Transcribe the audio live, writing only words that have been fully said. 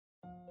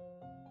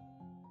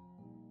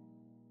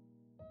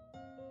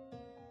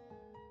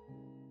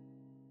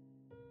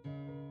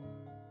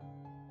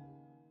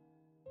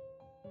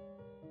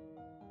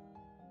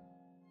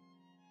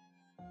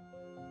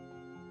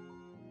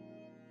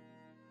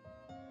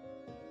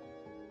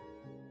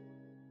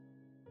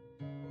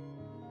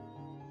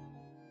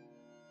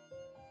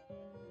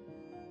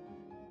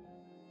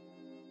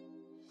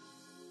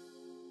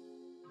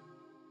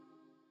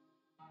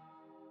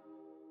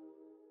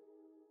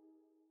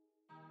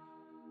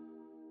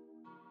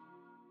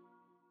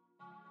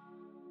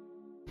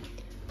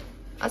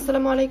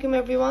Assalamu Alaikum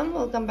everyone,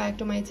 welcome back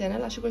to my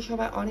channel. আশা করি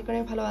সবাই অনেক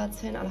অনেক ভালো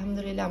আছেন।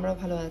 আলহামদুলিল্লাহ আমরাও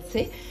ভালো আছি।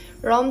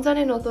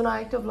 রমজানের নতুন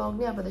আরেকটা ব্লগ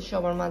নিয়ে আপনাদের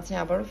সবার মাঝে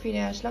আবারও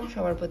ফিরে আসলাম।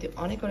 সবার প্রতি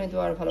অনেক অনেক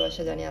দোয়া আর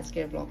ভালোবাসা জানিয়ে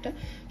আজকের ব্লগটা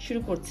শুরু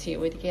করছি।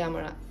 ওইদিকে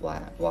আমরা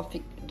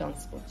ওয়াফিক ডান্স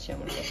করছি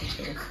আমার কথা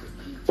শুনে।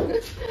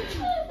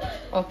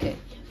 ওকে,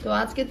 তো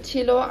আজকে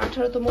ছিল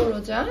 18তম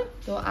রোজা।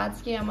 তো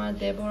আজকে আমার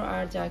দেবর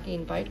আর যাকে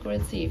ইনভাইট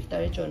করেছি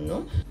ইফতারের জন্য।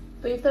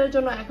 তো ইফতারের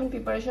জন্য এখন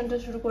প্রিপারেশনটা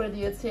শুরু করে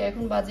দিয়েছি।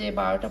 এখন বাজে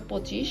 12টা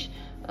 25।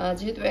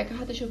 যেহেতু একা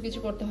হাতে সবকিছু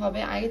করতে হবে,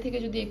 আগে থেকে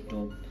যদি একটু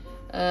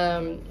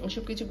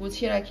সবকিছু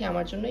গুছিয়ে রাখি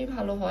আমার জন্যই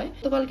ভালো হয়।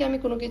 তো কালকে আমি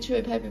কোনো কিছু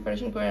এভাবে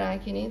প্রিপারেশন করে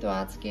রাখিনি। তো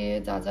আজকে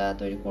যা যা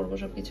তৈরি করবো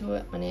সবকিছু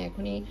মানে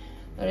এখনই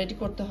রেডি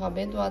করতে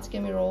হবে। তো আজকে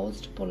আমি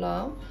রোস্ট,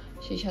 পোলাও,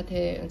 সেই সাথে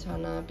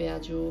ছানা,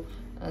 পেঁয়াজু,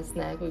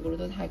 স্ন্যাক ওইগুলো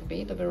তো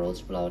থাকবেই। তবে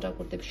রোস্ট পোলাওটা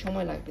করতে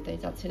সময় লাগবে, তাই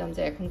চাচ্ছিলাম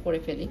যে এখন করে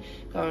ফেলি,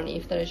 কারণ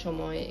ইফতারের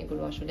সময়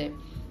এগুলো আসলে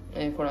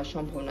করা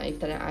সম্ভব না।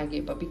 ইফতারের আগে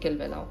বা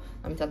বিকেলবেলাও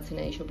আমি চাচ্ছি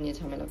না এইসব নিয়ে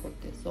ঝামেলা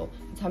করতে। সো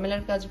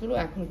ঝামেলার কাজগুলো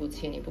এখন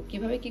গুছিয়ে নিব।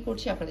 কিভাবে কি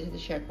করছি আপনাদের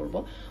সাথে শেয়ার করব।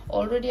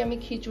 অলরেডি আমি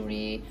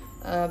খিচুড়ি,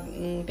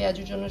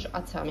 পেঁয়াজুর জন্য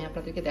আচ্ছা আমি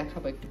আপনাদেরকে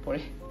দেখাবো একটু পরে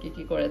কি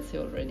কি করেছি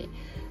অলরেডি।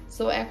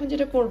 সো এখন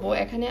যেটা করব,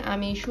 এখানে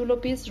আমি 16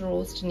 পিস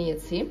রোস্ট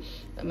নিয়েছি,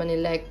 মানে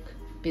লেগ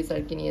পিস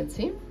আর কি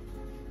নিয়েছি।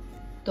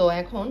 তো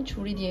এখন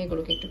ছুরি দিয়ে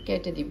এগুলোকে একটু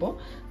কেটে দিব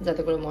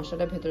যাতে করে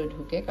মশলাটা ভেতরে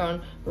ঢুকে, কারণ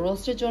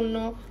রোস্টের জন্য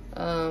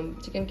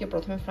চিকেনকে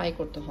প্রথমে ফ্রাই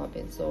করতে হবে।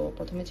 সো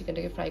প্রথমে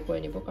চিকেনটাকে ফ্রাই করে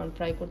নিব, কারণ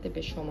ফ্রাই করতে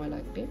বেশ সময়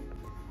লাগবে।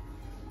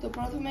 তো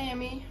প্রথমে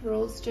আমি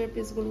রোস্টের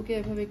পিসগুলোকে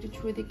এভাবে একটু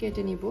ছুরি দিয়ে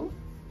কেটে নিব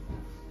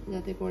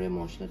যাতে করে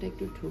মশলাটা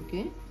একটু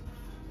ঢুকে।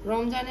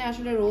 রমজানে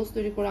আসলে রোস্ট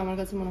তৈরি করা আমার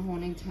কাছে মনে হয়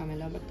অনেক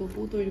ঝামেলা, বাট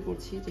তবুও তৈরি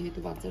করছি যেহেতু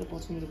বাচ্চারা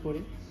পছন্দ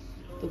করে।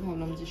 তো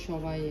ভাবলাম যে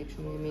সবাই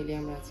একসঙ্গে মিলে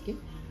আমরা আজকে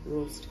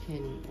রোস্ট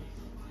খেয়ে নিব,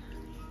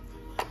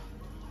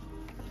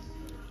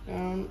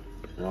 কারণ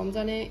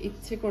রমজানে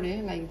ইচ্ছে করে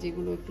লাইক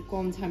যেগুলো একটু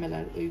কম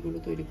ঝামেলার ওইগুলো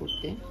তৈরি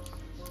করতে,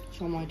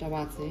 সময়টা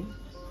বাঁচে।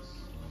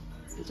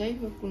 যাই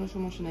হোক, কোনো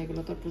সমস্যা নাই,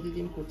 এগুলো তো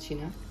প্রতিদিন করছি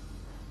না,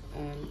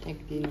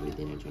 একদিন দুই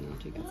দিনের জন্য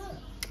ঠিক আছে।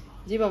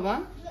 জি বাবা,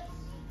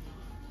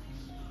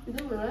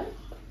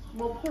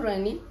 মপ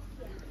করায়নি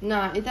না,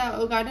 এটা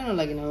ও গার্ডেনও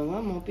লাগে না বাবা,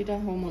 মপিটা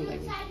হোমও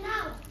লাগে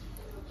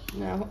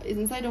না,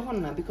 ইনসাইড ওখান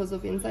না, বিকজ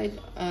অফ ইনসাইড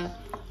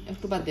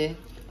একটু বাদে,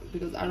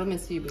 বিকজ আরও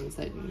মেসি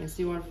ইনসাইড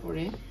মেসি হওয়ার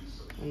পরে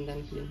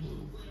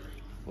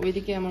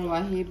ওইদিকে আমার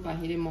ওয়াহিব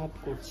বাহিরে মপ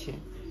করছে।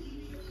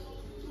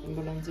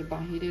 বললাম যে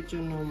বাহিরের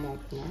জন্য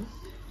মপ না,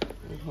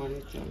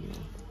 ঘরের জন্য।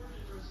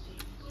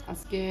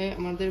 আজকে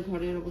আমাদের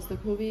ঘরের অবস্থা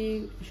খুবই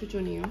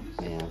শোচনীয়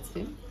হয়ে আছে,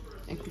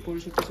 একটু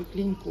পরিষ্কার কিছু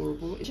ক্লিন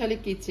করবো। স্পেশালি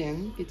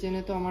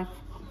কিচেনে তো আমার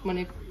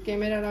মানে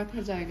ক্যামেরা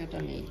রাখার জায়গাটা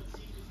নেই,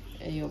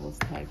 এই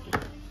অবস্থা আর কি।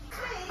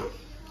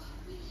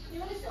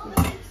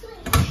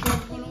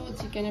 সবগুলো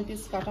চিকেনের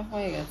পিস কাটা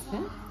হয়ে গেছে।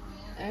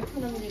 এখন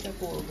আমি যেটা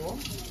করবো,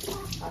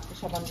 হাতে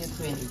সাবান দিয়ে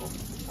ধুয়ে নিব,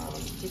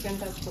 কারণ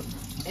চিকেনটা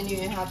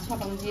এনিওয়ে হাত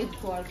সাবান দিয়ে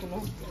ধোয়ার কোনো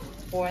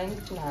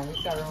পয়েন্ট নাই,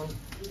 কারণ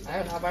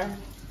এখন আবার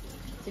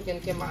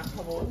চিকেনকে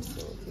মাখাবো,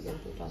 তো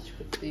চিকেনকে টাচ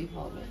করতেই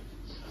হবে।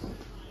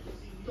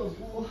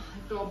 তবুও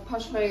একটু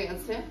অভ্যাস হয়ে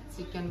গেছে,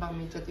 চিকেন বা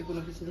মিট জাতীয়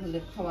কোনো কিছু ধরলে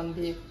সাবান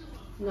দিয়ে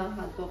না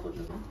হাত ধোয়া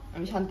পর্যন্ত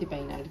আমি শান্তি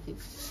পাই না আর কি।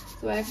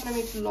 তো এখন আমি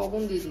একটু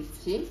লবণ দিয়ে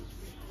দিচ্ছি।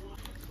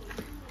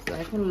 তো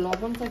এখন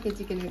লবণটাকে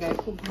চিকেনের গায়ে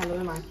খুব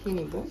ভালোভাবে মাখিয়ে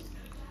নিব।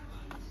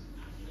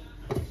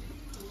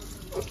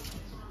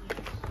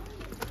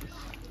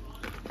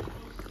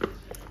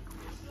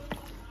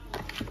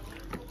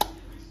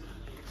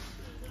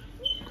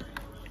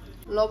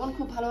 লবণ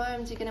খুব ভালোভাবে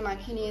আমি চিকেনে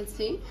মাখিয়ে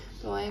নিয়েছি।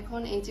 তো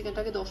এখন এই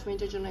চিকেনটাকে 10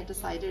 মিনিটের জন্য একটা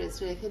সাইডে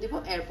রেস্টে রেখে দিব,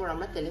 এরপর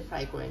আমরা তেলে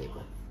ফ্রাই করে নিব।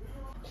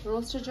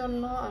 রোস্টের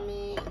জন্য আমি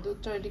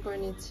দুধটা রেডি করে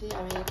নিচ্ছি।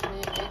 আমি এখানে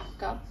 1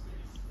 কাপ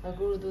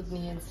গরুর দুধ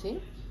নিয়েছি।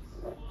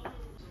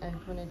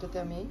 এখন এটাতে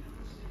আমি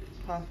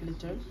 1/2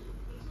 লিটার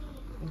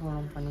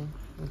গরম পানি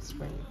মিক্স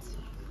করে নিচ্ছি।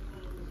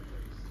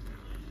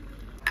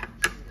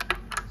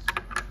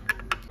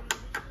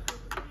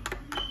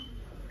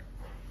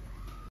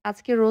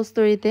 আজকে রোস্ট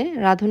তৈরিতে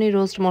রাঁধুনি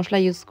রোস্ট মশলা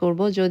ইউজ করব।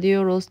 যদিও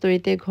রোস্ট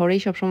তৈরিতে ঘরেই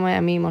সবসময়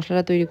আমি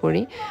মশলাটা তৈরি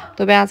করি,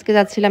 তবে আজকে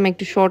যাচ্ছিলাম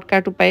একটু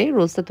শর্টকাট উপায়ে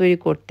রোস্টটা তৈরি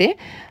করতে।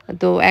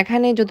 তো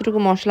এখানে যতটুকু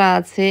মশলা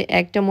আছে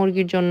একটা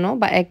মুরগির জন্য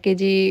বা 1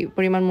 কেজি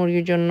পরিমাণ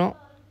মুরগির জন্য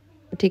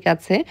ঠিক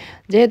আছে।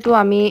 যেহেতু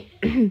আমি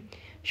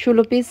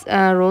 16 পিস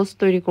রোস্ট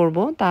তৈরি করব,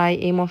 তাই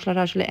এই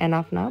মশলাটা আসলে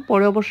এনাফ না।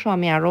 পরে অবশ্য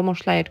আমি আরও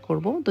মশলা অ্যাড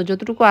করব। তো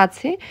যতটুকু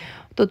আছে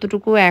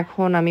ততটুকু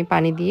এখন আমি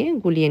পানি দিয়ে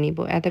গুলিয়ে নিব,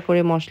 এতে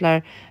করে মশলার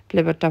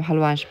ফ্লেভারটা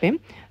ভালো আসবে।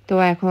 তো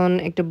এখন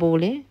একটা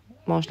বোলে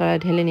মশলাটা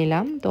ঢেলে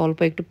নিলাম। তো অল্প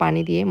একটু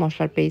পানি দিয়ে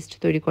মশলার পেস্ট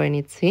তৈরি করে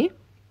নিচ্ছি।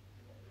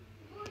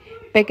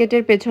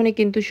 প্যাকেটের পেছনে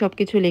কিন্তু সব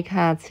কিছু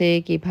লেখা আছে,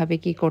 কিভাবে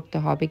কি করতে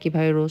হবে,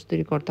 কিভাবে রোস্ট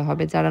তৈরি করতে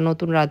হবে। যারা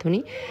নতুন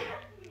রাঁধুনি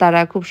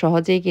তারা খুব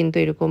সহজেই কিন্তু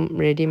এরকম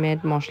রেডিমেড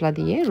মশলা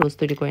দিয়ে রোস্ট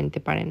তৈরি করে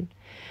নিতে পারেন।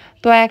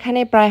 তো এখানে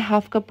প্রায়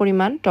 1/2 কাপ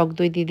পরিমাণ টক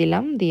দই দিয়ে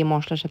দিলাম, দিয়ে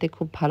মশলার সাথে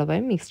খুব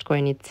ভালোভাবে মিক্সড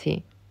করে নিচ্ছি।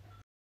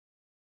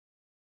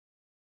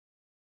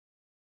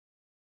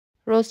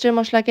 রোস্টের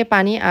মশলাকে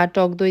পানি আর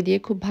টক দই দিয়ে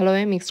খুব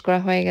ভালোভাবে মিক্স করা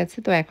হয়ে গেছে।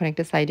 তো এখন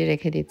একটা সাইডে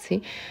রেখে দিচ্ছি।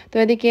 তো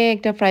এদিকে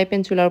একটা ফ্রাই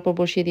প্যান চুলার উপর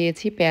বসিয়ে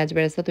দিয়েছি পেঁয়াজ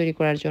বেরেস্তা তৈরি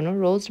করার জন্য।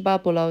 রোস্ট বা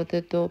পোলাওতে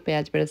তো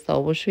পেঁয়াজ বেরেস্তা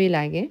অবশ্যই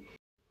লাগে।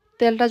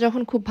 তেলটা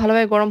যখন খুব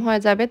ভালোভাবে গরম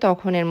হয়ে যাবে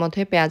তখন এর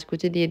মধ্যে পেঁয়াজ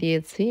কুচি দিয়ে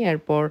দিয়েছি।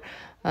 এরপর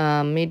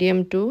মিডিয়াম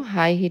টু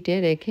হাই হিটে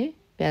রেখে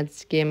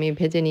পেঁয়াজকে আমি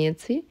ভেজে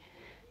নিয়েছি।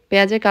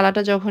 পেঁয়াজের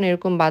কালারটা যখন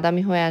এরকম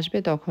বাদামি হয়ে আসবে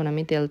তখন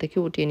আমি তেল থেকে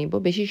উঠিয়ে নিব।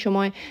 বেশি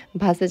সময়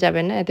ভাজতে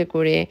যাবেন না, এতে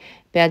করে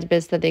পেঁয়াজ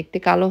বেরেস্তা দেখতে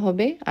কালো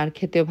হবে আর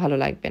খেতেও ভালো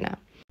লাগবে না।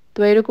 তো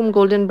এরকম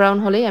গোল্ডেন ব্রাউন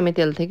হলেই আমি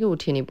তেল থেকে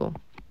উঠিয়ে নিব।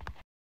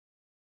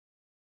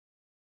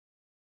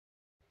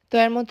 তো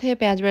এর মধ্যে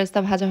পেঁয়াজ বেরেস্তা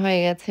ভাজা হয়ে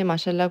গেছে,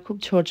 মাশাআল্লাহ খুব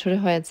ঝরঝরে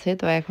হয়েছে।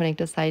 তো এখন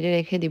একটা সাইডে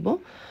রেখে দিব।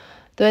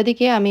 তো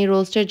এদিকে আমি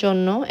রোস্টের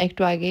জন্য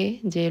একটু আগে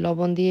যে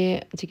লবণ দিয়ে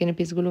চিকেনের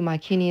পিসগুলো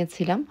মাখিয়ে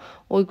নিয়েছিলাম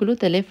ওইগুলো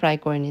তেলে ফ্রাই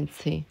করে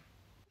নিচ্ছি।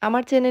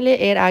 আমার চ্যানেলে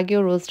এর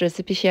আগেও রোস্ট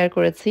রেসিপি শেয়ার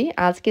করেছি।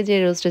 আজকে যে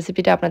রোস্ট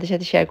রেসিপিটা আপনাদের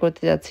সাথে শেয়ার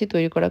করতে যাচ্ছি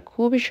তৈরি করা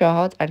খুবই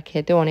সহজ আর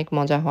খেতেও অনেক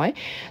মজা হয়।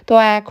 তো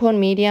এখন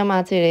মিডিয়াম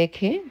আঁচে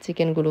রেখে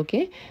চিকেনগুলোকে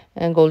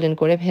গোল্ডেন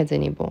করে ভেজে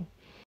নিব।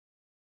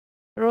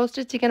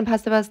 রোস্টেড চিকেন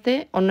ভাজতে ভাজতে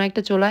অন্য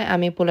একটা চুলায়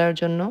আমি পোলাওয়ের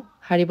জন্য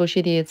হাঁড়ি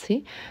বসিয়ে দিয়েছি।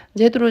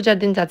 যেহেতু রোজার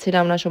দিন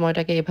চাচ্ছিলাম না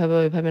সময়টাকে এভাবে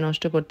ওইভাবে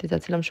নষ্ট করতে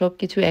চাচ্ছিলাম সব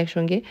কিছু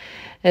একসঙ্গে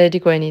রেডি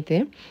করে নিতে।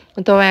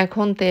 তো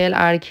এখন তেল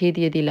আর ঘি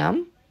দিয়ে দিলাম।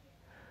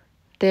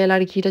 তেল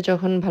আর ঘিটা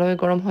যখন ভালোভাবে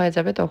গরম হয়ে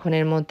যাবে তখন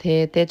এর মধ্যে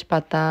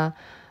তেজপাতা,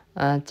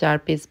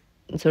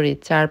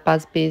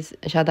 ৪-৫ পিস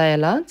সাদা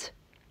এলাচ,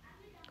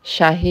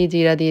 শাহি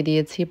জিরা দিয়ে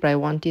দিয়েছি প্রায়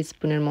 1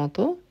 টিস্পুনের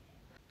মতো,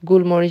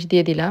 গোলমরিচ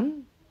দিয়ে দিলাম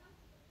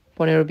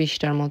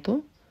 ১৫-২০টার মতো।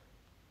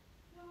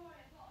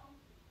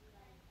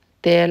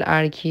 তেল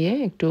আর ঘিয়ে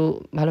একটু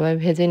ভালোভাবে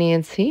ভেজে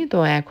নিয়েছি। তো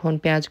এখন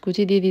পেঁয়াজ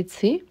কুচি দিয়ে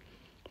দিচ্ছি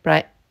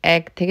প্রায়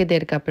 ১ থেকে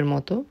 ১.৫ কাপের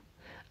মতো।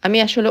 আমি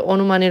আসলে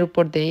অনুমানের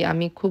উপর দেই।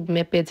 আমি খুব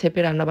মেপে ঝেপে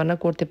রান্নাবান্না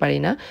করতে পারি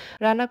না।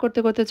 রান্না করতে,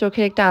 করতে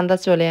চোখে একটা আন্দাজ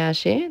চলে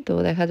আসে। তো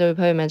দেখা যায়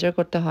ওইভাবে মেজার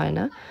করতে হয়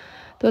না।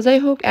 তো যাই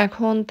হোক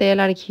এখন তেল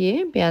আর ঘিয়ে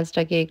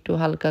পেঁয়াজটাকে একটু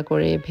হালকা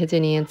করে ভেজে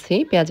নিয়েছি।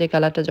 পেঁয়াজের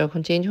কালারটা যখন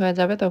চেঞ্জ হয়ে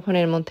যাবে তখন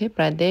এর মধ্যে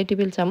প্রায় ১.৫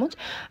 টেবিল চামচ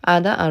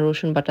আদা আর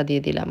রসুন বাটা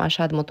দিয়ে দিলাম। আর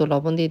স্বাদ মতো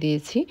লবণ দিয়ে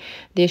দিয়েছি।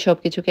 দিয়ে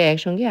সবকিছুকে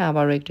একসঙ্গে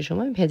আবারও একটু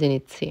সময় ভেজে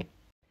নিচ্ছি।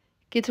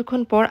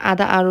 কিছুক্ষণ পর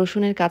আদা আর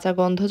রসুনের কাঁচা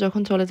গন্ধ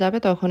যখন চলে যাবে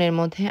তখন এর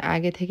মধ্যে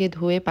আগে থেকে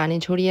ধুয়ে পানি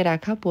ঝরিয়ে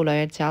রাখা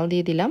পোলাওয়ের চাল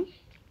দিয়ে দিলাম।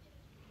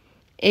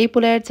 এই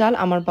পোলাওয়ের চাল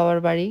আমার বাবার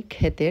বাড়ি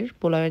ক্ষেতের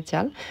পোলাওয়ের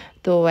চাল।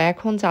 তো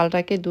এখন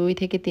চালটাকে ২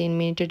 থেকে ৩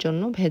 মিনিটের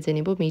জন্য ভেজে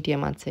নিব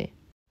মিডিয়াম আঁচে।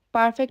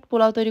 পারফেক্ট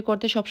পোলাও তৈরি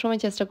করতে সবসময়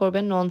চেষ্টা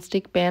করবেন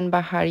ননস্টিক প্যান বা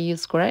হাঁড়ি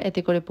ইউজ করার,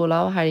 এতে করে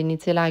পোলাও হাঁড়ির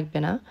নিচে লাগবে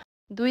না।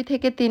 ২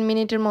 থেকে ৩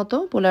 মিনিটের মতো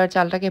পোলাওয়ের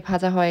চালটাকে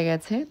ভাজা হয়ে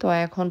গেছে। তো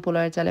এখন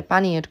পোলাওয়ের চালে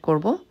পানি এড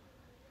করব।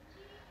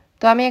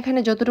 তো আমি এখানে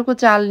যতটুকু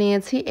চাল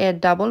নিয়েছি এর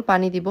ডাবল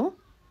পানি দিব।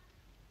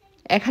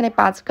 এখানে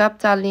 ৫ কাপ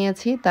চাল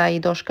নিয়েছি তাই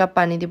 ১০ কাপ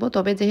পানি দিব।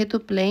 তবে যেহেতু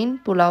প্লেন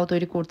পোলাও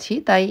তৈরি করছি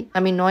তাই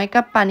আমি ৯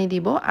 কাপ পানি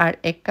দিব আর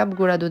 ১ কাপ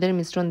গুঁড়া দুধের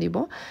মিশ্রণ দিব।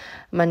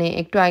 মানে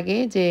একটু আগে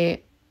যে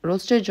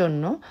রোস্টের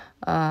জন্য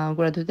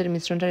গুঁড়া দুধের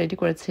মিশ্রণটা রেডি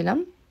করেছিলাম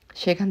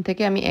সেখান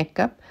থেকে আমি ১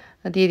 কাপ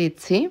দিয়ে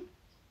দিচ্ছি।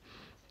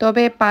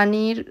 তবে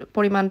পানির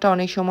পরিমাণটা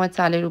অনেক সময়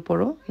চালের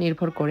উপরও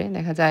নির্ভর করে।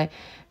 দেখা যায়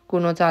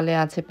কোনো চালে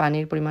আছে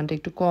পানির পরিমাণটা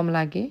একটু কম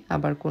লাগে,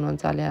 আবার কোনো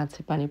চালে আছে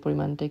পানির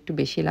পরিমাণটা একটু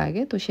বেশি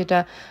লাগে। তো সেটা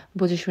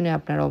বুঝে শুনে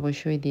আপনারা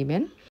অবশ্যই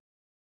দিবেন।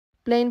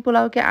 প্লেন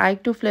পোলাওকে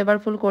আরেকটু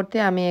ফ্লেভারফুল করতে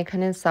আমি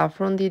এখানে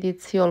সাফরন দিয়ে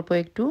দিচ্ছি অল্প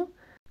একটু।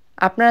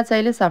 আপনারা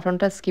চাইলে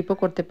সাফরনটা স্কিপও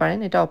করতে পারেন,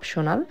 এটা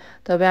অপশনাল।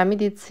 তবে আমি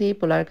দিচ্ছি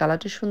পোলাওয়ের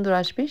কালারটা সুন্দর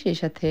আসবে, সেই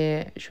সাথে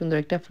সুন্দর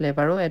একটা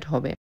ফ্লেভারও এড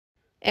হবে।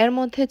 এর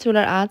মধ্যে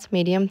চুলার আঁচ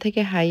মিডিয়াম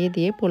থেকে হাইয়ে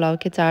দিয়ে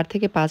পোলাওকে ৪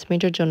 থেকে ৫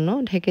 মিনিটের জন্য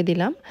ঢেকে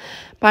দিলাম।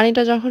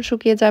 পানিটা যখন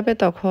শুকিয়ে যাবে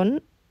তখন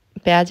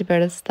পেঁয়াজ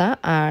বেরেস্তা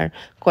আর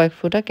কয়েক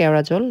ফোঁটা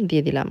কেওড়া জল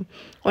দিয়ে দিলাম।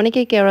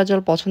 অনেকেই কেওড়া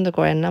জল পছন্দ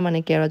করেন না, মানে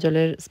কেওড়া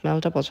জলের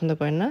স্মেলটা পছন্দ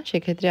করেন না,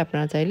 সেক্ষেত্রে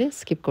আপনারা চাইলে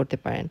স্কিপ করতে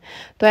পারেন।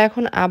 তো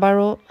এখন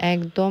আবারও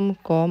একদম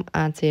কম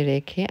আঁচে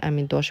রেখে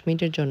আমি ১০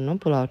 মিনিটের জন্য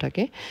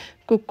পোলাওটাকে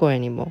কুক করে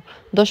নিব।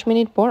 ১০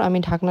 মিনিট পর আমি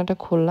ঢাকনাটা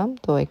খুললাম।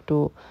 তো একটু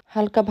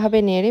হালকাভাবে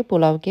নেড়ে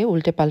পোলাওকে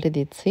উল্টে পাল্টে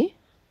দিচ্ছি।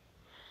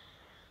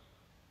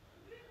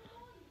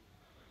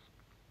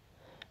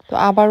 তো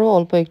আবারও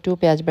অল্প একটু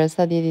পেঁয়াজ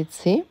বেরেস্তা দিয়ে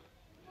দিচ্ছি,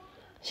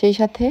 সেই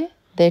সাথে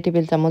 ১.৫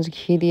 টেবিল চামচ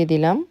ঘি দিয়ে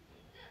দিলাম।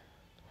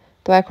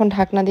 তো এখন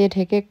ঢাকনা দিয়ে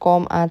ঢেকে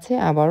কম আঁচে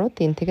আবারও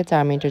 ৩ থেকে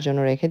 ৪ মিনিটের জন্য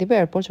রেখে দিব।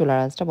 এরপর চুলার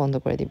আঁচটা বন্ধ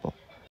করে দিব।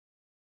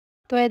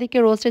 তো এদিকে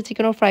রোস্টেড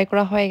চিকেনও ফ্রাই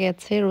করা হয়ে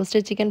গেছে।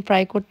 রোস্টেড চিকেন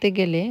ফ্রাই করতে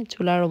গেলে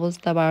চুলার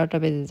অবস্থা ১২টা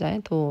বেজে যায়।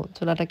 তো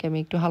চুলাটাকে আমি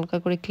একটু হালকা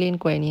করে ক্লিন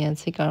করে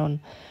নিয়েছি, কারণ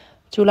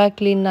চুলা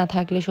ক্লিন না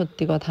থাকলে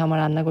সত্যি কথা আমার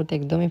রান্না করতে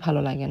একদমই ভালো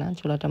লাগে না।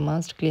 চুলাটা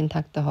মাস্ট ক্লিন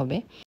থাকতে হবে।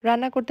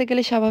 রান্না করতে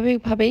গেলে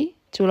স্বাভাবিকভাবেই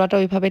চুলাটা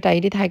ওইভাবে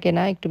টাইডি থাকে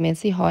না, একটু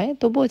মেসি হয়,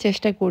 তবুও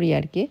চেষ্টা করি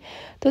আর কি।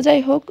 তো যাই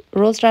হোক,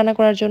 রোস্ট রান্না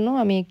করার জন্য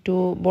আমি একটু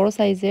বড়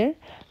সাইজের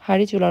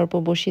হাঁড়ি চুলার উপর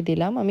বসিয়ে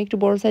দিলাম। আমি একটু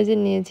বড় সাইজের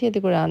নিয়েছি, এতে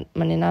করে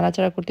মানে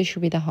নাড়াচাড়া করতে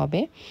সুবিধা হবে।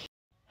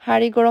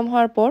 হাঁড়ি গরম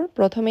হওয়ার পর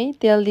প্রথমেই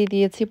তেল দিয়ে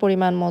দিয়েছি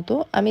পরিমাণ মতো।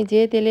 আমি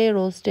যে তেলে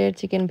রোস্টের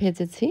চিকেন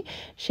ভেজেছি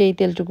সেই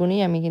তেলটুকুনি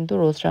আমি কিন্তু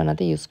রোস্ট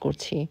রান্নাতে ইউজ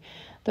করছি।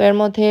 তো এর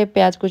মধ্যে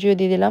পেঁয়াজ কুচিও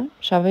দিয়ে দিলাম।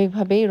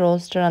 স্বাভাবিকভাবেই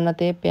রোস্ট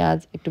রান্নাতে পেঁয়াজ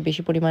একটু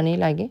বেশি পরিমাণেই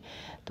লাগে।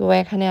 তো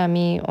এখানে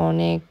আমি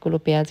অনেকগুলো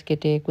পেঁয়াজ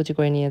কেটে কুচি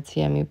করে নিয়েছি,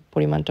 আমি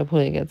পরিমাণটা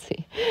ভুলে গেছি।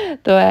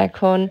 তো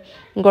এখন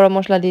গরম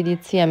মশলা দিয়ে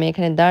দিচ্ছি। আমি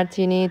এখানে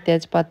দারচিনি,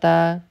 তেজপাতা,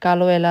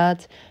 কালো এলাচ,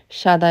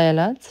 সাদা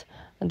এলাচ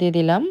দিয়ে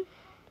দিলাম।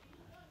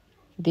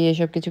 দিয়ে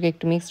সব কিছুকে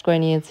একটু মিক্স করে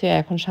নিয়েছি।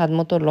 এখন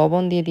স্বাদমতো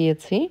লবণ দিয়ে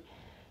দিয়েছি।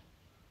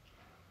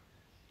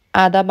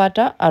 আদা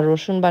বাটা আর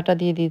রসুন বাটা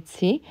দিয়ে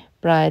দিচ্ছি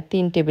প্রায়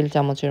 3 টেবিল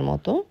চামচের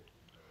মতো।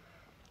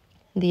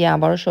 দিয়ে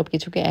আবারও সব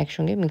কিছুকে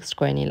একসঙ্গে মিক্সড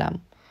করে নিলাম।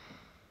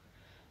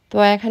 তো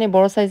এখানে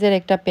বড় সাইজের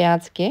একটা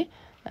পেঁয়াজকে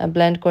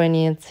ব্লেন্ড করে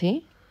নিয়েছি।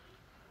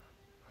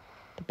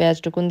 তো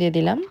পেঁয়াজটুকুন দিয়ে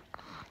দিলাম।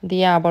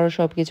 দিয়ে আবারও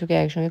সব কিছুকে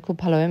একসঙ্গে খুব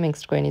ভালোভাবে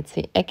মিক্সড করে নিচ্ছি।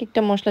 এক একটা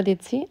মশলা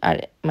দিচ্ছি আর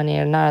মানে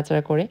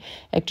নাড়াচাড়া করে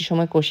একটু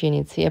সময় কষিয়ে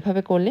নিচ্ছি।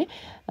 এভাবে করলে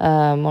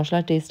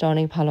মশলার টেস্টটা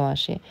অনেক ভালো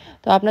আসে।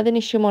 তো আপনাদের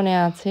নিশ্চয়ই মনে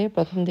আছে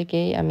প্রথম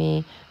থেকেই আমি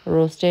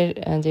রোস্টের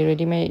যে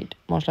রেডিমেড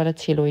মশলাটা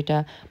ছিল ওইটা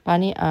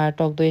পানি আর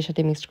টক দইয়ের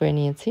সাথে মিক্সড করে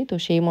নিয়েছি। তো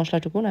সেই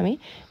মশলাটুকুন আমি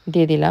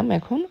দিয়ে দিলাম।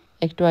 এখন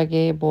একটু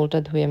আগে বোলটা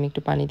ধুয়ে আমি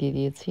একটু পানি দিয়ে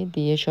দিয়েছি।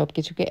 দিয়ে সব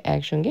কিছুকে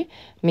একসঙ্গে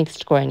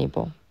মিক্সড করে নিব।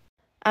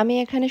 আমি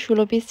এখানে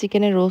 16 পিস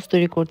চিকেনের রোস্ট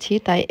তৈরি করছি,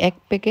 তাই 1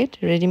 প্যাকেট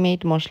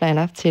রেডিমেড মশলা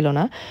এনাফ ছিল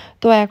না।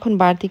 তো এখন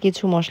বাড়তি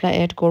কিছু মশলা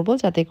অ্যাড করব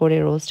যাতে করে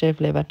রোস্টের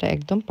ফ্লেভারটা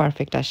একদম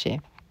পারফেক্ট আসে।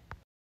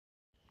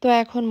 তো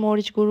এখন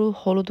মরিচ গুঁড়ো,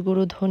 হলুদ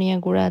গুঁড়ো, ধনিয়া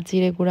গুঁড়া,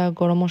 জিরে গুঁড়া,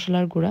 গরম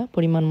মশলার গুঁড়া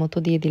পরিমাণ মতো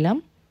দিয়ে দিলাম।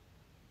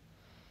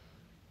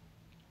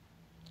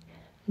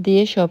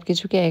 দিয়ে সব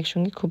কিছুকে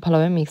একসঙ্গে খুব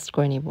ভালোভাবে মিক্সড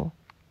করে নিব।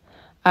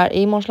 আর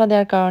এই মশলা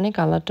দেওয়ার কারণে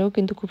কালারটাও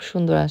কিন্তু খুব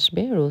সুন্দর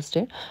আসবে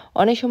রোস্টের।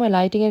 অনেক সময়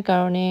লাইটিংয়ের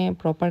কারণে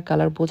প্রপার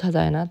কালার বোঝা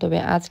যায় না। তবে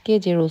আজকে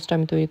যে রোস্টটা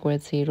আমি তৈরি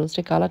করেছি,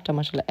 রোস্টের কালারটা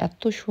মাশাআল্লাহ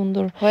এত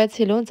সুন্দর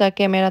হয়েছিল যা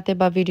ক্যামেরাতে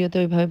বা ভিডিওতে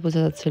ওইভাবে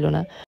বোঝা যাচ্ছিল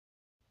না।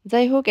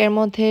 যাই হোক, এর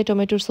মধ্যে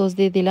টমেটোর সস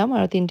দিয়ে দিলাম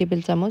আরও 3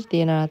 টেবিল চামচ,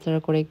 দিয়ে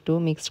নাড়াচাড়া করে একটু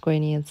মিক্সড করে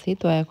নিয়েছি।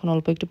 তো এখন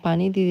অল্প একটু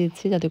পানি দিয়ে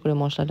দিচ্ছি যাতে করে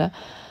মশলাটা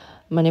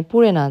মানে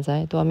পুড়ে না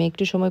যায়। তো আমি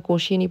একটু সময়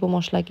কষিয়ে নিব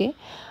মশলাকে।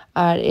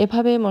 আর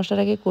এভাবে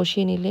মশলাটাকে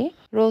কষিয়ে নিলে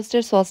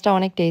রোস্টের সসটা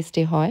অনেক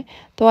টেস্টি হয়।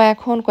 তো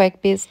এখন কয়েক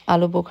পিস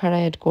আলু বোখারা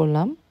এড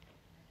করলাম।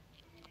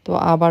 তো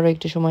আবারও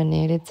একটু সময়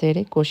নেড়ে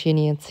চেড়ে কষিয়ে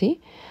নিয়েছি।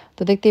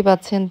 তো দেখতেই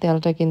পাচ্ছেন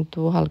তেলটা কিন্তু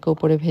হালকা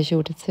উপরে ভেসে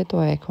উঠেছে। তো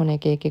এখন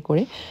একে একে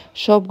করে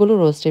সবগুলো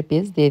রোস্টের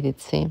পিস দিয়ে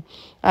দিচ্ছি।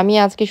 আমি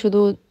আজকে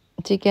শুধু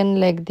চিকেন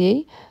লেগ দিয়েই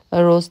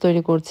রোস্ট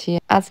তৈরি করছি।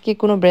 আজকে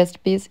কোনো ব্রেস্ট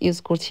পিস ইউজ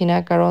করছি না,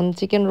 কারণ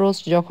চিকেন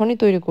রোস্ট যখনই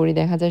তৈরি করি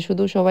দেখা যায়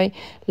শুধু সবাই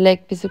লেগ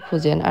পিসে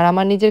খুঁজেন। আর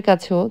আমার নিজের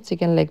কাছেও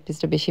চিকেন লেগ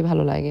পিসটা বেশি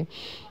ভালো লাগে।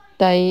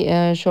 তাই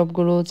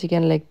সবগুলো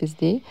চিকেন লেগ পিস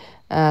দিয়েই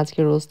আজকে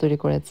রোস্ট তৈরি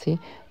করেছি।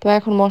 তো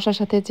এখন মশলার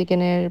সাথে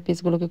চিকেনের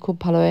পিসগুলোকে খুব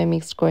ভালোভাবে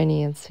মিক্সড করে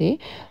নিয়েছি।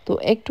 তো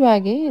একটু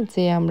আগে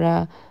যে আমরা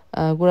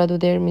গুঁড়া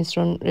দুধের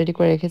মিশ্রণ রেডি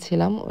করে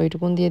রেখেছিলাম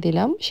ওইটুকুন দিয়ে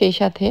দিলাম। সেই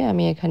সাথে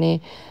আমি এখানে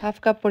হাফ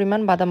কাপ পরিমাণ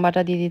বাদাম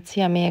বাটা দিয়ে দিচ্ছি।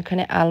 আমি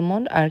এখানে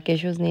আলমন্ড আর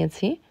ক্যাশিউস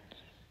নিয়েছি।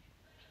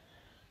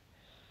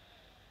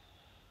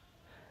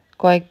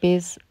 কয়েক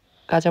পিস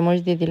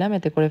কাঁচামরিচ দিয়ে দিলাম,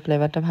 এতে করে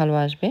ফ্লেভারটা ভালো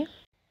আসবে।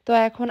 তো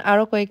এখন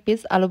আরও কয়েক পিস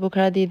আলু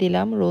বোখারা দিয়ে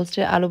দিলাম।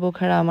 রোস্টের আলু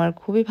বোখারা আমার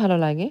খুবই ভালো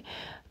লাগে।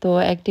 তো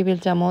 1 টেবিল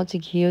চামচ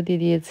ঘিও দিয়ে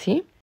দিয়েছি।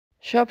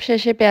 সব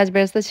শেষে পেঁয়াজ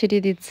বেরেস্তা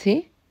ছিটিয়ে দিচ্ছি।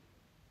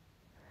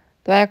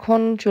 তো এখন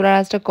চুলার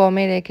আঁচটা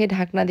কমে রেখে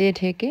ঢাকনা দিয়ে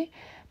ঢেকে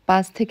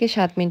 5 থেকে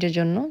 7 মিনিটের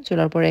জন্য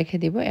চুলার উপর রেখে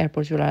দিব।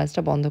 এরপর চুলার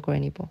আঁচটা বন্ধ করে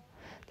নিব।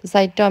 তো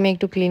সাইডটাও আমি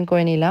একটু ক্লিন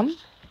করে নিলাম।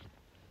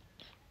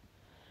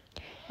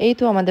 এই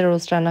তো আমাদের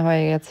রোস্ট রান্না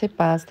হয়ে গেছে।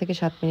 5 থেকে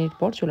 7 মিনিট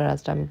পর চুলার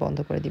আঁচটা আমি বন্ধ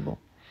করে দিব।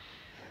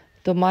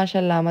 তো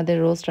মাশাআল্লাহ আমাদের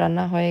রোস্ট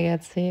রান্না হয়ে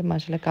গেছে।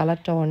 মাশাআল্লাহ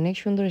কালারটা অনেক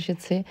সুন্দর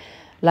এসেছে।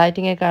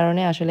 লাইটিংয়ের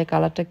কারণে আসলে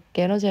কালারটা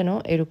কেন যেন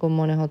এরকম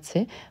মনে হচ্ছে,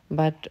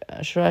 বাট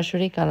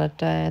সরাসরি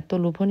কালারটা এত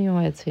লোভনীয়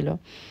হয়েছিল।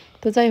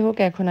 তো যাই হোক,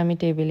 এখন আমি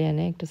টেবিলে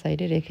এনে একটু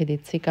সাইডে রেখে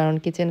দিচ্ছি, কারণ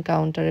কিচেন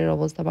কাউন্টারের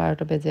অবস্থা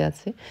 12টা বেজে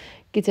আছে।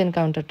 কিচেন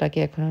কাউন্টারটাকে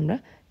এখন আমরা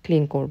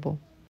ক্লিন করব।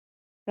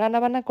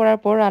 রান্নাবান্না করার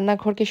পর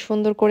রান্নাঘরকে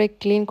সুন্দর করে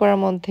ক্লিন করার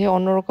মধ্যে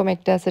অন্যরকম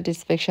একটা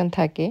স্যাটিসফ্যাকশন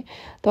থাকে।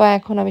 তো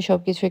এখন আমি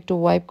সবকিছু একটু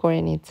ওয়াইপ করে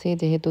নিচ্ছি,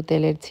 যেহেতু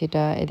তেলের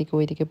ছিটা এদিকে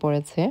ওইদিকে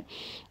পড়েছে।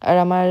 আর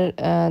আমার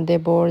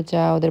দেবর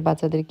যা ওদের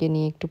বাচ্চাদেরকে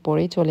নিয়ে একটু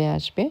পরেই চলে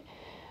আসবে।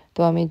 তো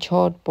আমি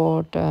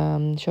ঝটপট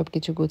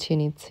সবকিছু গুছিয়ে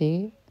নিচ্ছি।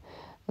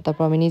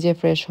 তারপর আমি নিজে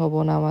ফ্রেশ হব,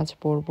 নামাজ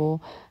পড়বো।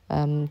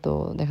 তো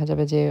দেখা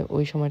যাবে যে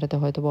ওই সময়টাতে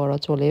হয়তো ওরা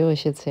চলেও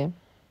এসেছে।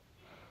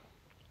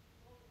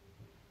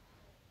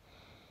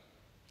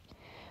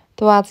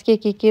 তো আজকে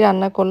কি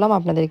রান্না করলাম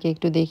আপনাদেরকে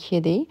একটু দেখিয়ে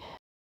দেই।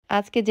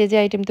 আজকে যে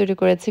আইটেম তৈরি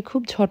করেছি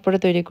খুব ঝটপটে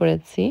তৈরি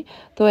করেছি।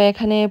 তো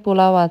এখানে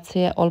পোলাও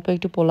আছে, অল্প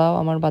একটু পোলাও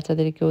আমার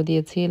বাচ্চাদেরকেও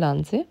দিয়েছি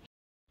লাঞ্চে।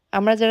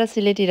 আমরা যারা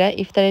সিলেটিরা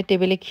ইফতারের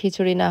টেবিলে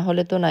খিচুড়ি না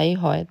হলে তো নাই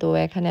হয়। তো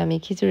এখানে আমি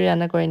খিচুড়ি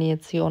রান্না করে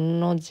নিয়েছি।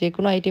 অন্য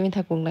যেকোনো আইটেমই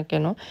থাকুক না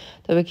কেন,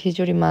 তবে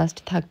খিচুড়ি মাস্ট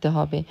থাকতে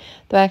হবে।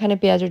 তো এখানে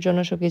পেঁয়াজের জন্য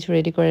সবকিছু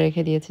রেডি করে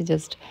রেখে দিয়েছি।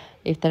 জাস্ট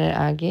ইফতারের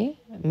আগে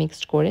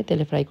মিক্সড করে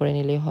তেলে ফ্রাই করে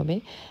নিলেই হবে।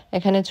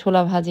 এখানে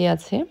ছোলা ভাজি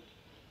আছে।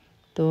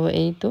 তো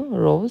এই তো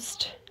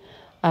রোস্ট।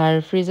 আর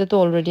ফ্রিজে তো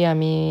অলরেডি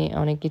আমি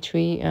অনেক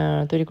কিছুই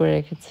তৈরি করে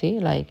রেখেছি,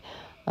 লাইক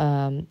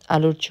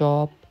আলুর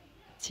চপ,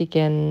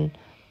 চিকেন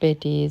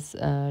পেটিস,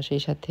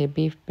 সেই সাথে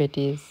বিফ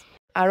পেটিস,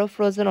 আরও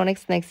ফ্রোজেন অনেক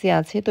স্ন্যাক্সই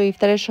আছে। তো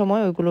ইফতারের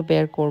সময় ওইগুলো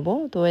বের করব।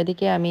 তো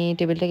এদিকে আমি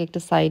টেবিলটাকে একটু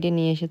সাইডে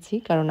নিয়ে এসেছি,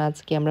 কারণ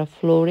আজকে আমরা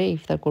ফ্লোরে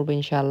ইফতার করবো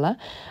ইনশাআল্লাহ।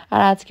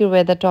 আর আজকের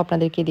ওয়েদারটা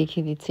আপনাদেরকে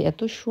দেখিয়ে দিচ্ছি, এত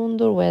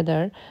সুন্দর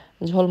ওয়েদার,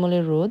 ঝলমলে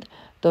রোদ।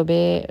 তবে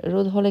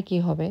রোদ হলে কি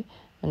হবে,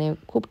 মানে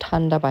খুব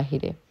ঠান্ডা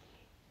বাহিরে,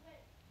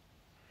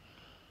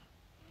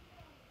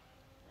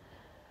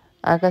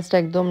 আকাশটা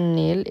একদম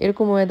নীল।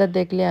 এরকম ওয়েদার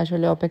দেখলে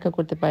আসলে অপেক্ষা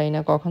করতে পারি না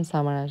কখন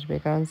সামার আসবে,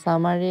 কারণ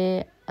সামারে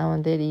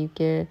আমাদের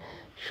ইউকের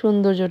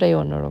সৌন্দর্যটাই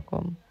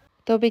অন্যরকম।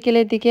 তো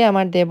বিকেলের দিকে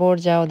আমার দেবর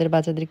যা ওদের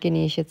বাচ্চাদেরকে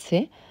নিয়ে এসেছে।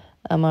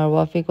 আমার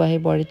ওয়াফিক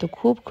ওয়াহিব বড়ি তো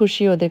খুব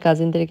খুশি ওদের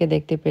কাজিনদেরকে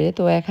দেখতে পেরে।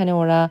 তো এখানে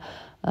ওরা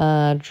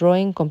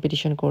ড্রয়িং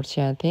কম্পিটিশন করছে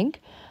আই থিঙ্ক।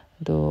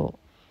 তো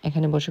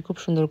এখানে বসে খুব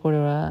সুন্দর করে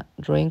ওরা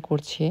ড্রয়িং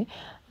করছে।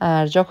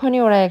 আর যখনই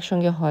ওরা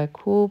একসঙ্গে হয়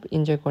খুব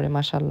এনজয় করে,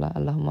 মাশাআল্লাহ,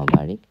 আল্লাহুম্মা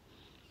বারিক।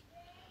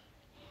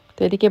 তো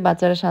এদিকে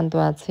বাচ্চারা শান্ত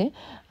আছে,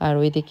 আর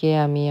ওইদিকে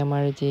আমি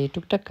আমার যে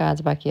টুকটাক কাজ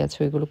বাকি আছে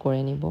ওইগুলো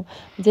করে নিব।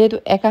 যেহেতু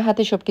একা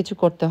হাতে সব কিছু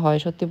করতে হয়,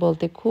 সত্যি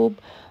বলতে খুব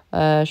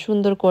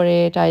সুন্দর করে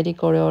টাইডি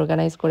করে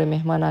অর্গানাইজ করে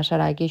মেহমান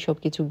আসার আগেই সব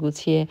কিছু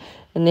গুছিয়ে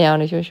নেওয়া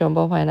অনেক সময়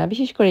সম্ভব হয় না।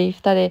 বিশেষ করে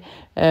ইফতারে,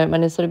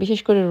 মানে সরি, বিশেষ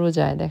করে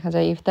রোজায় দেখা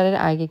যায় ইফতারের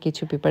আগে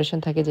কিছু প্রিপারেশন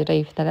থাকে যেটা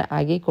ইফতারের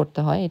আগেই করতে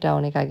হয়, এটা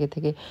অনেক আগে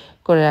থেকে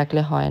করে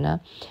রাখলে হয় না।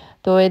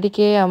 তো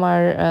এদিকে আমার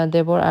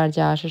দেবর আর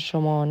যা আসার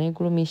সময়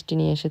অনেকগুলো মিষ্টি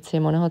নিয়ে এসেছে,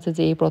 মনে হচ্ছে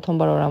যে এই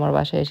প্রথমবার ওরা আমার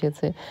বাসায়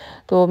এসেছে।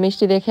 তো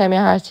মিষ্টি দেখে আমি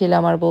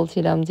হাসছিলাম আর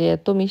বলছিলাম যে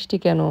এত মিষ্টি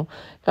কেন,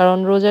 কারণ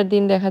রোজার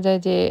দিন দেখা যায়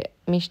যে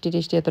মিষ্টি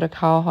টিষ্টি এতটা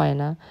খাওয়া হয়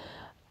না।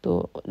 তো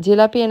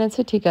জিলাপি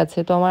এনেছে, ঠিক আছে।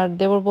 তো আমার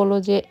দেবর বলল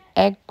যে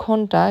 1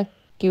 ঘন্টা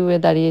কিউয়ে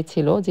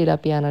দাঁড়িয়েছিল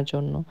জিলাপি আনার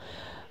জন্য,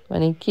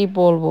 মানে কি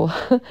বলবো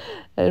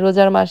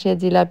রোজার মাসে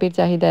জিলাপির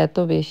চাহিদা এত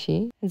বেশি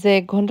যে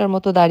 1 ঘন্টার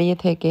মতো দাঁড়িয়ে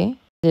থেকে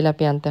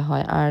জিলাপি আনতে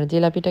হয়। আর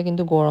জিলাপিটা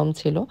কিন্তু গরম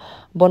ছিল।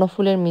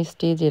 বনফুলের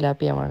মিষ্টি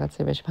জিলাপি আমার কাছে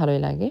বেশ ভালোই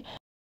লাগে।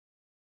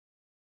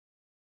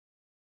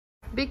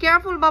 বি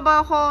কেয়ারফুল বাবা,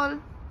 হল।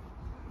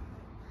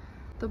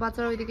 তো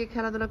বাচ্চারা ওইদিকে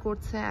খেলাধুলা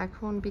করছে,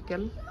 এখন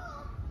বিকেল,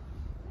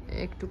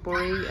 একটু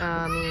পরেই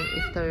আমি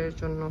ইফতারের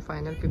জন্য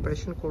ফাইনাল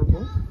প্রিপারেশন করব।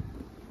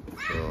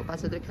 তো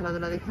বাচ্চাদের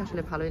খেলাধুলা দেখে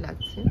আসলে ভালোই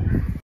লাগছে।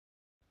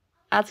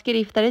 আজকের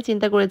ইফতারে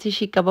চিন্তা করেছি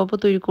শিক কাবাবও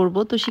তৈরি করব।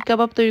 তো শিক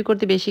কাবাব তৈরি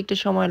করতে বেশি একটা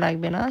সময়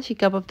লাগবে না। শিক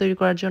কাবাব তৈরি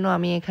করার জন্য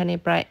আমি এখানে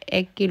প্রায়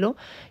 1 কিলো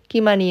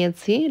কিমা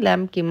নিয়েছি,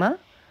 ল্যাম্ব কিমা।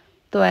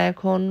 তো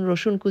এখন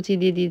রসুন কুচি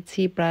দিয়ে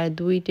দিচ্ছি প্রায়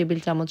 2 টেবিল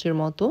চামচের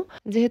মতো।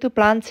 যেহেতু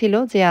প্ল্যান ছিল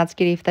যে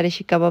আজকের ইফতারে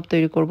শিক কাবাব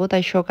তৈরি করব,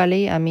 তাই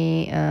সকালেই আমি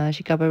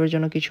শিক কাবাবের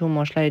জন্য কিছু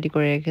মশলা রেডি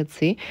করে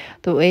রেখেছি।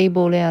 তো এই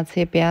বোলে আছে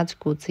পেঁয়াজ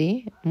কুচি,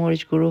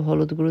 মরিচ গুঁড়ো,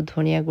 হলুদ গুঁড়ো,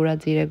 ধনিয়া গুঁড়া,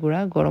 জিরা গুঁড়া,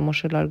 গরম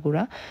মশলার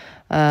গুঁড়া।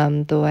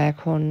 তো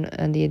এখন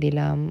দিয়ে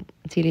দিলাম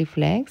চিলি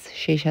ফ্লেক্স,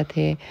 সেই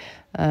সাথে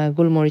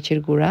গোলমরিচের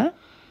গুঁড়া।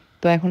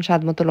 তো এখন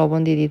স্বাদ মতো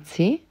লবণ দিয়ে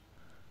দিচ্ছি।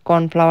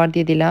 কর্নফ্লাওয়ার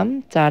দিয়ে দিলাম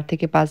 4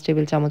 থেকে 5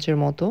 টেবিল চামচের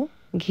মতো।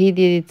 ঘি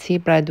দিয়ে দিচ্ছি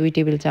প্রায় 2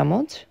 টেবিল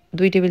চামচ।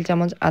 2 টেবিল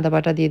চামচ আদা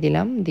বাটা দিয়ে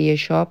দিলাম। দিয়ে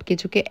সব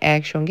কিছুকে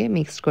একসঙ্গে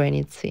মিক্সড করে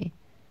নিচ্ছি।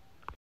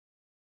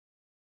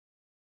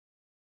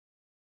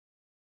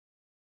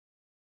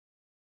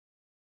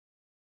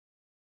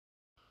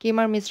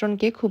 কিমার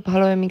মিশ্রণকে খুব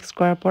ভালোভাবে মিক্স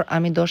করার পর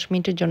আমি 10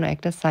 মিনিটের জন্য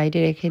একটা সাইডে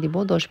রেখে দিব।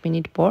 10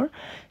 মিনিট পর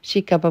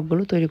শিক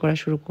কাবাবগুলো তৈরি করা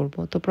শুরু করব।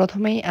 তো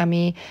প্রথমেই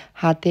আমি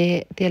হাতে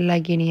তেল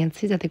লাগিয়ে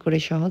নিয়েছি যাতে করে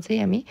সহজেই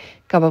আমি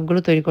কাবাবগুলো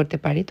তৈরি করতে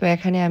পারি। তো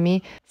এখানে আমি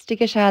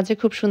স্টিকের সাহায্যে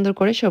খুব সুন্দর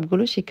করে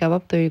সবগুলো শিক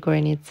কাবাব তৈরি করে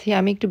নিচ্ছি।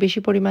 আমি একটু বেশি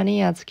পরিমাণেই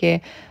আজকে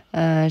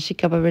শিক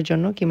কাবাবের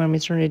জন্য কিমার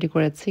মিশ্রণ রেডি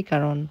করেছি,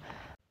 কারণ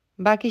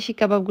বাকি শিক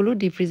কাবাবগুলো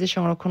ডিপ ফ্রিজে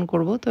সংরক্ষণ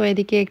করব। তো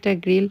এদিকে একটা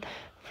গ্রিল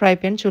ফ্রাই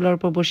প্যান চুলার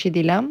উপর বসিয়ে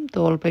দিলাম। তো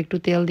অল্প একটু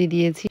তেল দিয়ে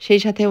দিয়েছি, সেই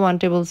সাথে 1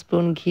 টেবিল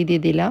স্পুন ঘি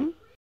দিয়ে দিলাম।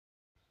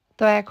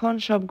 তো এখন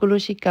সবগুলো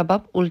শিক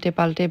কাবাব উল্টে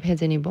পাল্টে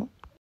ভেজে নিব।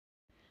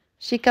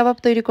 শিক কাবাব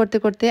তৈরি করতে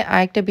করতে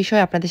আরেকটা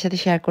বিষয় আপনাদের সাথে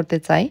শেয়ার করতে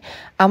চাই।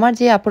 আমার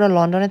যে আপুরা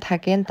লন্ডনে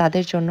থাকেন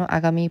তাদের জন্য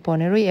আগামী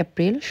 15ই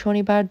এপ্রিল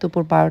শনিবার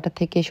দুপুর 12টা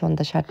থেকে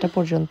সন্ধ্যা 7টা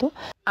পর্যন্ত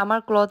আমার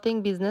ক্লথিং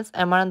বিজনেস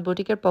অ্যামারান্থ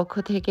বুটিকের পক্ষ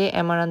থেকে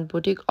amaranth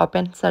boutique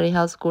open sari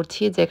house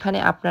করছি, যেখানে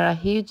আপনারা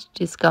হিউজ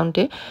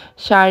ডিসকাউন্টে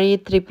শাড়ি,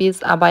 3 পিস,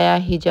 আবায়া,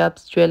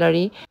 হিজাবস,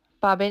 জুয়েলারি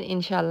পাবেন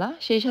ইনশাল্লাহ।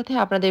 সেই সাথে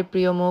আপনাদের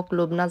প্রিয় মুখ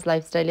লুবনাজ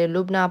লাইফস্টাইলের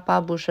লুবনা আপা,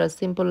 বুশরা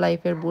সিম্পল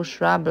লাইফের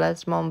বুশরা,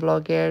 ব্লাস্ট মম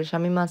ব্লগের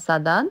শামিমা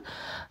সাদান,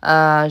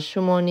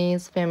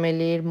 সুমনিস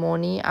ফ্যামিলির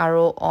মনি,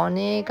 আরও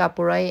অনেক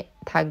আপুরাই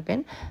থাকবেন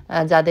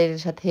যাদের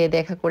সাথে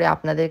দেখা করে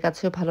আপনাদের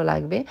কাছেও ভালো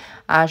লাগবে।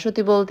 আর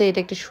সত্যি বলতে এটা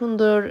একটা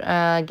সুন্দর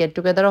গেট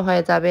টুগেদারও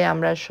হয়ে যাবে।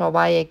 আমরা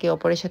সবাই একে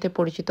অপরের সাথে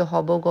পরিচিত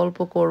হব, গল্প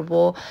করব।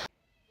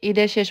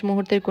 ঈদের শেষ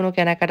মুহূর্তের কোনো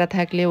কেনাকাটা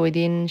থাকলে ওই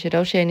দিন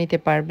সেটাও সেরে নিতে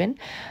পারবেন।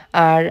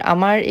 আর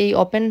আমার এই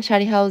ওপেন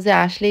শাড়ি হাউসে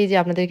আসলেই যে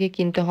আপনাদেরকে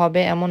কিনতে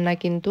হবে এমন না,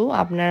 কিন্তু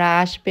আপনারা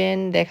আসবেন,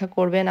 দেখা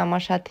করবেন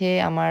আমার সাথে,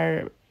 আমার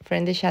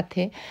ফ্রেন্ডদের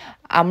সাথে,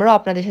 আমরাও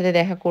আপনাদের সাথে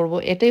দেখা করব,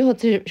 এটাই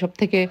হচ্ছে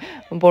সবথেকে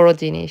বড়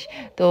জিনিস।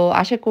 তো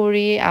আশা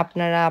করি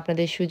আপনারা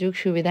আপনাদের সুযোগ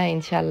সুবিধা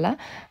ইনশাল্লাহ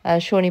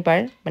শনিবার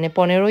মানে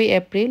 15ই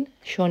এপ্রিল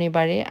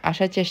শনিবারে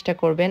আসার চেষ্টা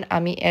করবেন।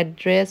 আমি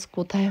অ্যাড্রেস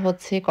কোথায়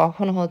হচ্ছে,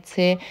 কখন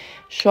হচ্ছে,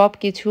 সব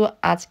কিছু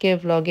আজকের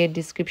ভ্লগের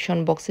ডিসক্রিপশন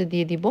বক্সে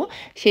দিয়ে দিব।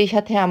 সেই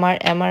সাথে আমার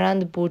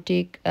amaranth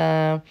boutique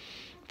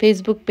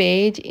Facebook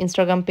page,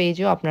 Instagram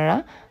পেজও আপনারা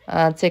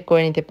চেক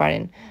করে নিতে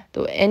পারেন। তো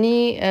এনি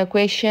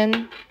কোয়েশ্চেন,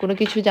 কোনো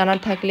কিছু জানার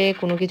থাকলে,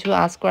 কোনো কিছু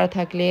আস্ক করা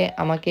থাকলে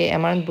আমাকে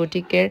অ্যামারান্থ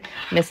বুটিকের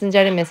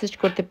মেসেঞ্জারে মেসেজ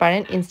করতে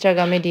পারেন,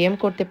 ইনস্টাগ্রামে ডিএম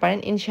করতে পারেন।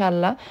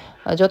 ইনশাআল্লাহ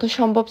যত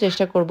সম্ভব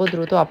চেষ্টা করব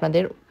দ্রুত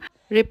আপনাদের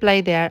রিপ্লাই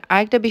দেওয়ার।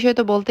 আরেকটা বিষয়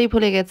তো বলতেই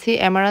ভুলে গেছি,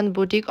 অ্যামারান্থ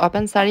বুটিক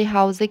ওপেন শাড়ি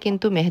হাউসে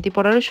কিন্তু মেহেদি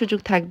পরারও সুযোগ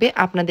থাকবে।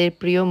 আপনাদের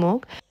প্রিয় মুখ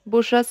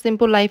বুশরা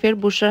সিম্পল লাইফের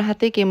বুশরার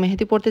হাতে কেউ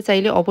মেহেদি পড়তে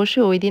চাইলে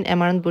অবশ্যই ওই দিন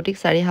অ্যামারান্থ বুটিক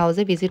শাড়ি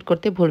হাউসে ভিজিট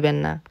করতে ভুলবেন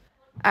না।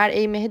 আর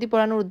এই মেহেদি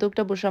পরানোর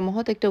উদ্যোগটা বুশরা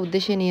মহৎ একটা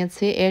উদ্দেশ্যে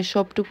নিয়েছে, এর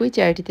সবটুকুই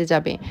চ্যারিটিতে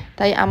যাবে।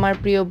 তাই আমার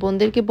প্রিয়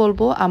বোনদেরকে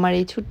বলবো, আমার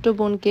এই ছোট্ট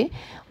বোনকে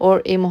ওর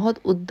এই মহৎ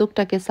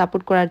উদ্যোগটাকে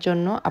সাপোর্ট করার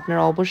জন্য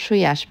আপনারা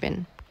অবশ্যই আসবেন।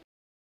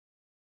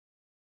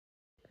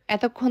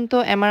 এতক্ষণ তো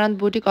amaranth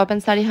boutique open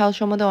sari house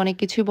সম্বন্ধে অনেক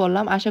কিছুই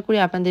বললাম, আশা করি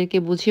আপনাদেরকে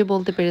বুঝিয়ে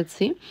বলতে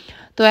পেরেছি।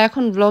 তো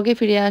এখন ব্লগে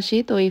ফিরে আসি।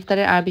 তো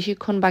ইফতারের আর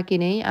বেশিক্ষণ বাকি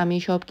নেই, আমি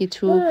সব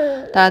কিছু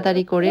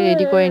তাড়াতাড়ি করে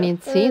রেডি করে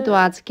নিচ্ছি। তো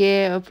আজকে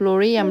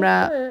ফ্লোরেই আমরা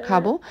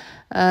খাবো,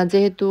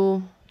 যেহেতু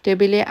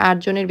টেবিলে 8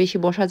 জনের বেশি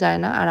বসা যায়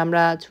না, আর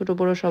আমরা ছোট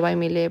বড় সবাই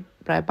মিলে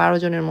প্রায় 12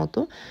 জনের মতো।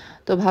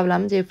 তো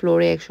ভাবলাম যে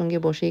ফ্লোরে একসঙ্গে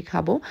বসেই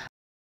খাবো।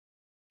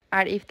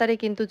 আর ইফতারে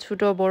কিন্তু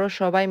ছোট বড়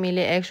সবাই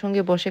মিলে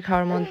একসঙ্গে বসে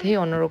খাওয়ার মধ্যেই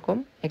অন্যরকম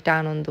একটা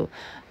আনন্দ।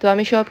 তো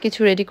আমি সব কিছু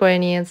রেডি করে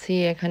নিয়েছি।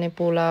 এখানে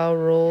পোলাও,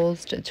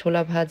 রোস্ট,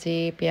 ছোলা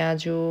ভাজি,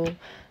 পেঁয়াজু,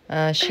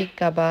 শিক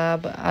কাবাব,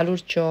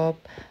 আলুর চপ,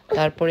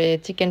 তারপরে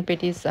চিকেন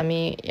পেটিস আমি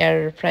এয়ার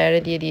ফ্রায়ারে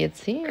দিয়ে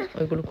দিয়েছি,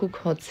 ওইগুলো কুক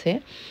হচ্ছে।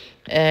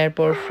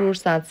 এরপর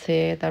ফ্রুটস আছে,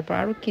 তারপর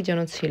আরও কী যেন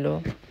ছিল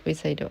ওই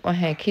সাইডে, ও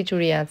হ্যাঁ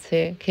খিচুড়ি আছে,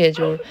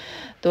 খেজুর।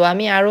 তো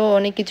আমি আরও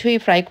অনেক কিছুই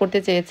ফ্রাই করতে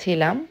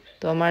চেয়েছিলাম,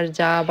 তো আমার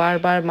যা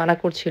বারবার মানা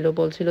করছিল,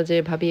 বলছিল যে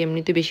ভাবি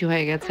এমনিতে বেশি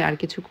হয়ে গেছে, আর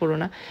কিছু করো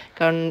না,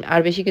 কারণ আর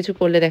বেশি কিছু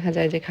করলে দেখা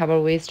যায় যে খাবার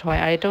ওয়েস্ট হয়।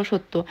 আর এটাও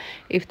সত্য,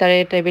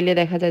 ইফতারের টেবিলে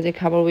দেখা যায় যে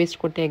খাবার ওয়েস্ট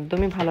করতে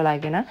একদমই ভালো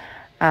লাগে না।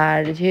 আর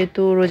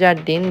যেহেতু রোজার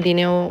দিন,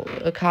 দিনেও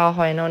খাওয়া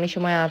হয় না, অনেক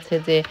সময় আছে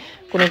যে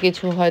কোনো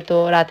কিছু হয়তো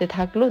রাতে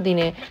থাকলো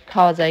দিনে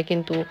খাওয়া যায়,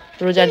 কিন্তু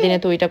রোজার দিনে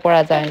তো ওইটা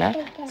করা যায় না।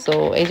 সো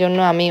এই জন্য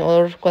আমি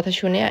ওর কথা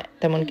শুনে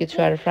তেমন কিছু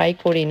আর ফ্রাই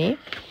করিনি।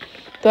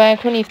 তো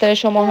এখন ইফতারের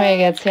সময় হয়ে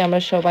গেছে, আমরা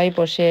সবাই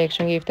বসে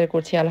একসঙ্গে ইফতার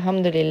করছি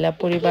আলহামদুলিল্লাহ।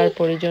 পরিবার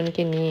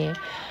পরিজনকে নিয়ে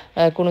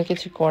কোনো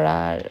কিছু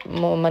করার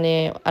মানে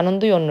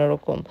আনন্দই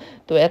অন্যরকম।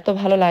 তো এত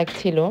ভালো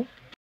লাগছিল।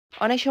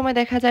 অনেক সময়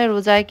দেখা যায়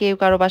রোজায় কেউ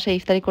কারো বাসায়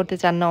ইফতারি করতে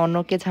চান না,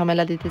 অন্যকে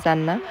ঝামেলা দিতে চান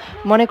না,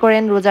 মনে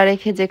করেন রোজা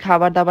রেখে যে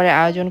খাবার দাবারের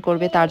আয়োজন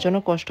করবে তার জন্য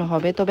কষ্ট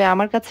হবে। তবে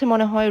আমার কাছে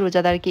মনে হয়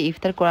রোজাদারকে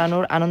ইফতার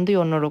করানোর আনন্দই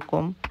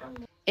অন্যরকম,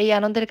 এই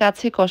আনন্দের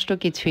কাছে কষ্ট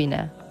কিছুই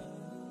না।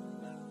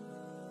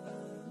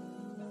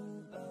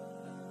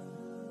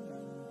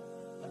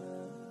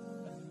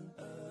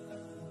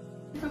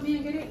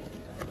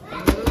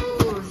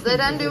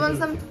 Zaidan, do you want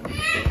some?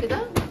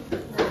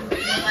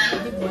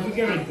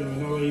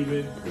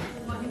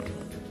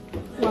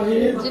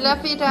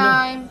 Jilapi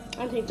time.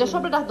 Just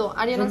shop it out though.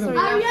 Ariana, sorry.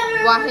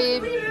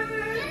 Wahib.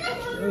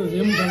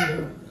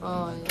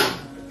 Oh, yeah.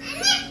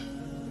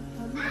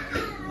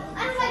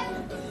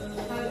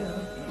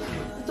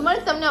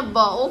 Tomorrow tamne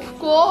abba, of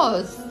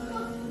course.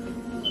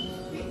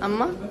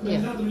 Amma?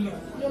 Yeah.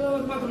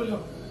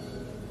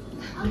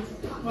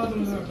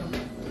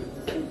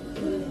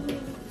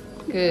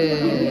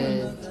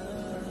 Good.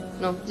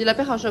 No,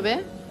 jilapi খাও সবে?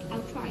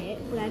 I'll try it,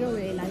 but I don't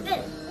really like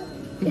it.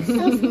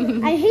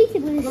 I hate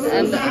it when it's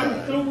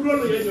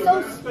so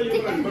sticky.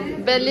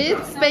 Belit,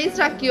 space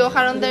রাখিও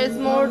কারণ there is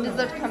more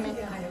dessert coming.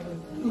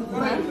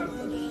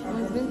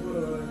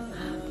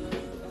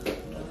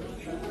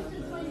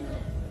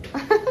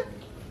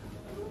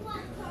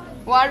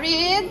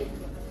 Warid,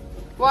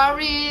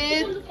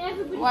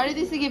 Warid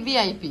is a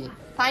VIP.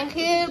 Thank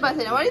you, but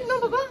Warid no,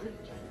 Papa.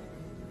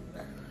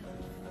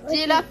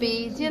 Jilapi,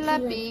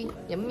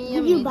 yummy.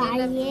 Will you buy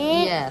it?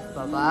 Yes,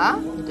 Baba.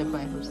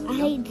 I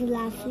hate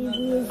jalafi,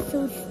 it's so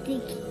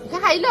sticky.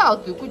 Kaila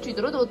tu kuchi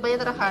duro dot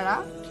bayad rakhara.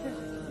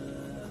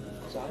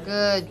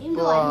 Good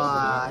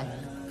boy.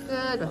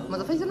 Good.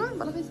 Mada faisa na,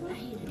 bala faisa na.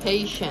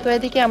 Patient. তো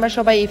এদিকে আমরা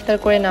সবাই ইফতার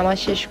করে নামাজ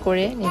শেষ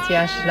করে নিচে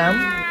আসলাম,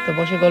 তো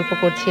বসে গল্প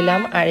করছিলাম।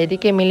 আর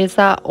এদিকে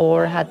মেলিসা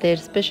ওর হাতের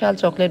স্পেশাল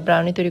চকলেট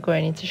ব্রাউনি তৈরি করে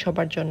নিচ্ছে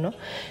সবার জন্য।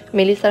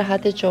 মেলিসার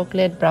হাতের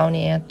চকলেট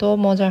ব্রাউনি এত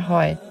মজা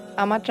হয়,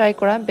 আমার ট্রাই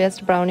করা বেস্ট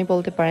ব্রাউনি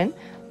বলতে পারেন।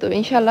 তো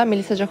ইনশাল্লাহ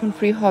মেলিসা যখন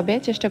ফ্রি হবে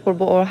চেষ্টা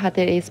করব ওর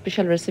হাতের এই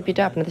স্পেশাল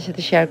রেসিপিটা আপনাদের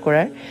সাথে শেয়ার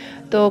করার।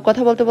 তো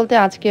কথা বলতে বলতে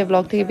আজকে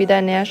ব্লগ থেকে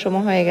বিদায় নেওয়ার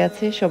সময় হয়ে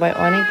গেছে। সবাই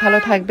অনেক ভালো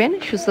থাকবেন,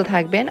 সুস্থ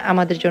থাকবেন,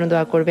 আমাদের জন্য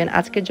দোয়া করবেন।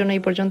 আজকের জন্য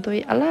এই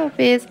পর্যন্তই। আল্লাহ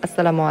হাফেজ,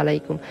 আসসালামু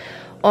আলাইকুম।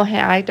 ও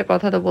হ্যাঁ, আরেকটা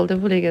কথা তো বলতে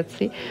ভুলে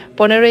গেছি,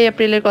 15ই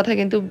এপ্রিলের কথা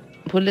কিন্তু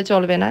ভুললে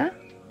চলবে না।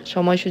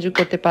 সময় সুযোগ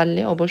করতে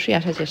পারলে অবশ্যই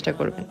আসার চেষ্টা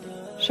করবেন।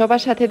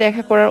 সবার সাথে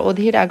দেখা করার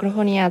অধীর আগ্রহ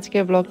নিয়ে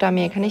আজকের ব্লগটা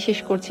আমি এখানেই শেষ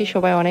করছি।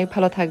 সবাই অনেক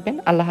ভালো থাকবেন।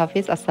 আল্লাহ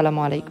হাফিজ,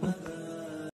 আসসালামু আলাইকুম।